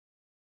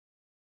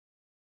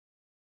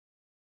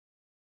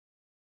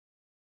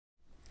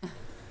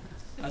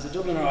As a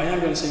Dubliner, I am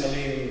going to sing a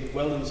Liam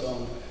Weldon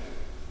song.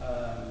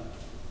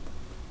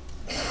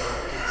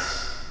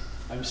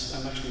 I'm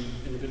actually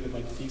in the middle of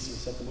my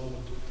thesis at the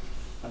moment,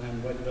 and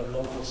I'm writing about a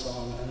local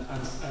song.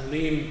 And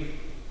Liam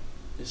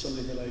is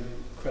somebody that I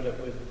credit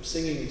with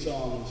singing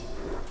songs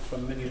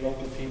from many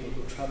local people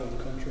who travel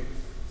the country,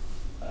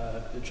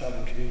 the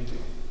travelling community.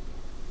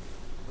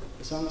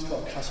 The song is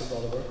called Castle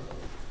Dolliver.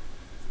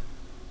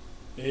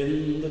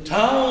 In the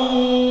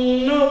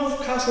town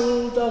of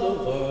Castle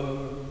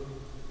Dolliver,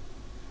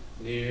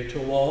 near to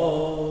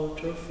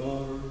Waterford's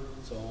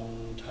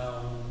own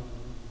town,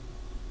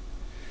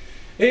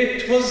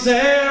 it was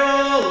there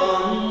all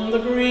on the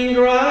green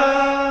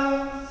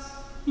grass,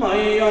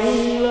 my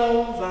young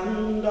love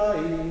and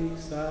I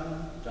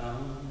sat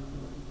down.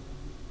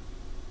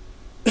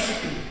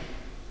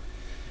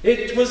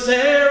 It was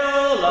there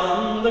all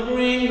on the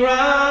green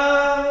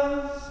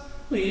grass,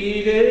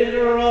 we did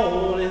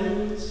roll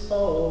in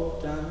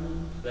sport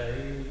and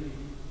play.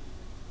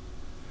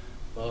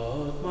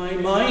 But my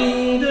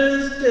mind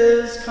is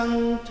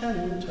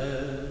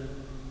discontented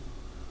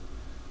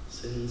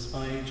since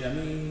my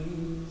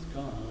Jemmy's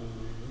gone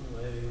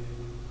away.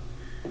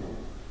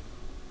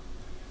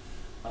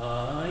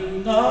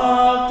 I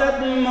knocked at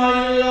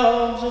my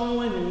love's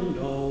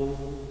window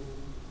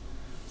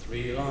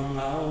 3 long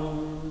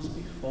hours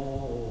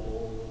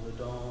before the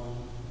dawn,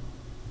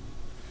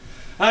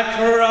 a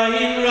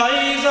crying,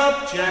 rise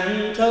up,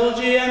 gentle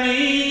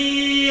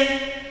Jemmy,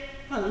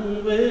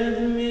 and with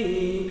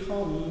me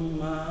come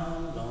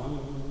along.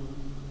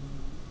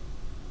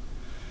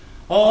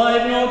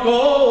 I've no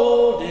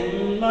gold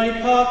in my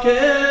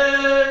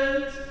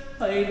pocket,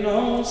 I've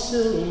no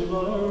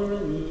silver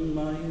in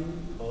my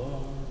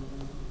purse.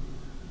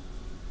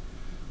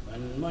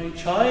 When my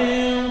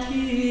child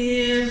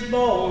he is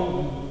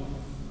born,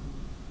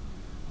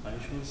 I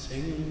shall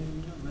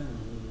sing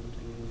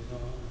lamenting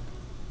song.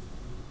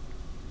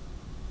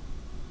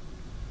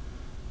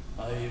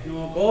 I've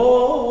no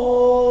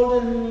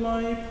gold in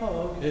my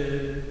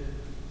pocket,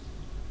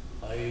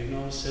 I've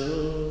no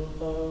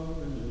silver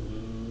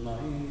in my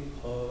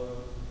purse.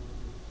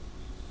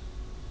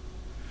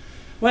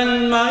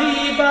 When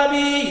my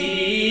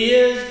baby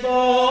is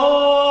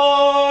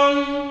born,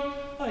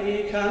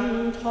 I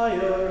can't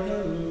tire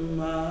him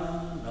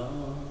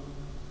enough.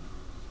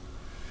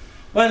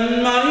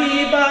 When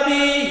my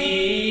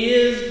baby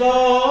is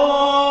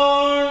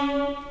born,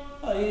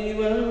 I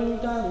will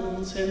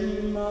dance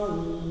him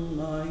on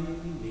my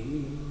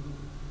knee.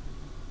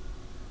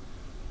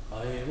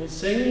 I will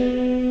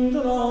sing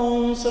the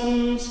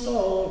lonesome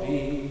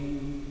story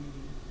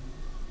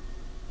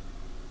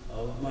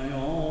of my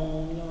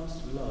own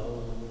lost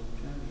love,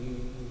 Jenny.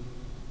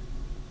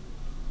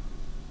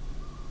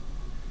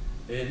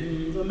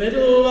 In the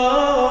middle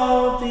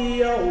of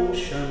the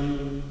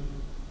ocean,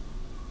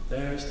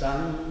 there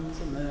stands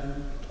a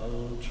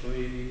myrtle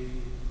tree.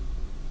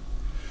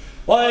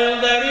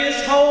 While there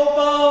is hope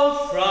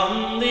out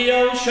from the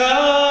ocean,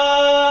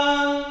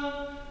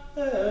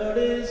 there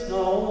is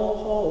no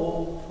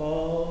hope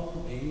for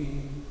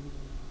me.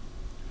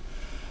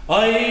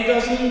 I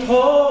doesn't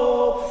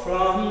hope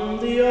from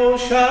the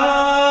ocean,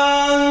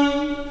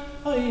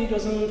 I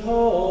doesn't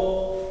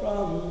hope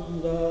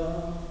from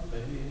the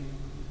bay.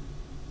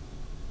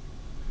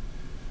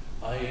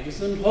 I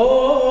doesn't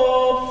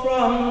hope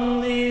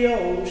from the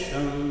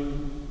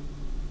ocean,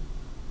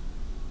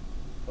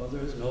 for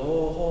there's no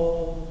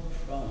hope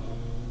from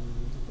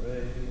the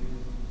grave.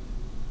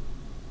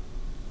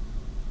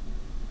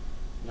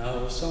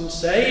 Now some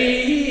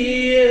say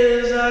he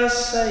is a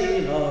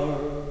sailor,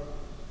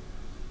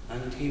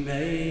 and he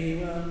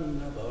may well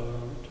never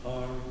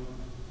return.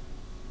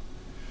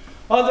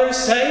 Others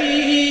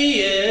say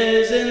he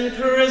is in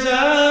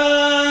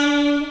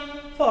prison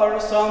for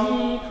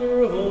some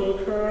cruel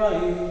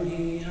crime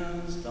he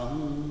has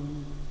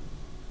done.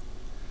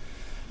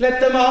 Let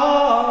them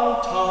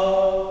all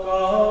talk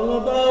all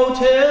about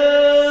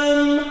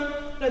him,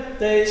 let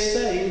they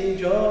say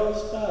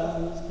just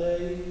as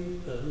they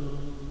will.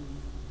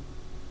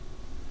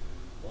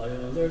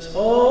 While there's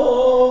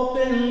hope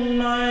in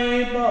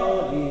my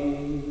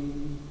body,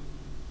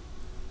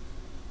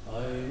 I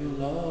will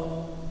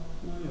love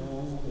my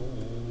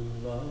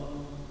own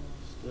love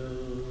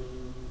still.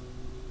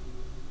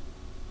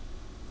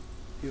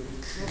 You.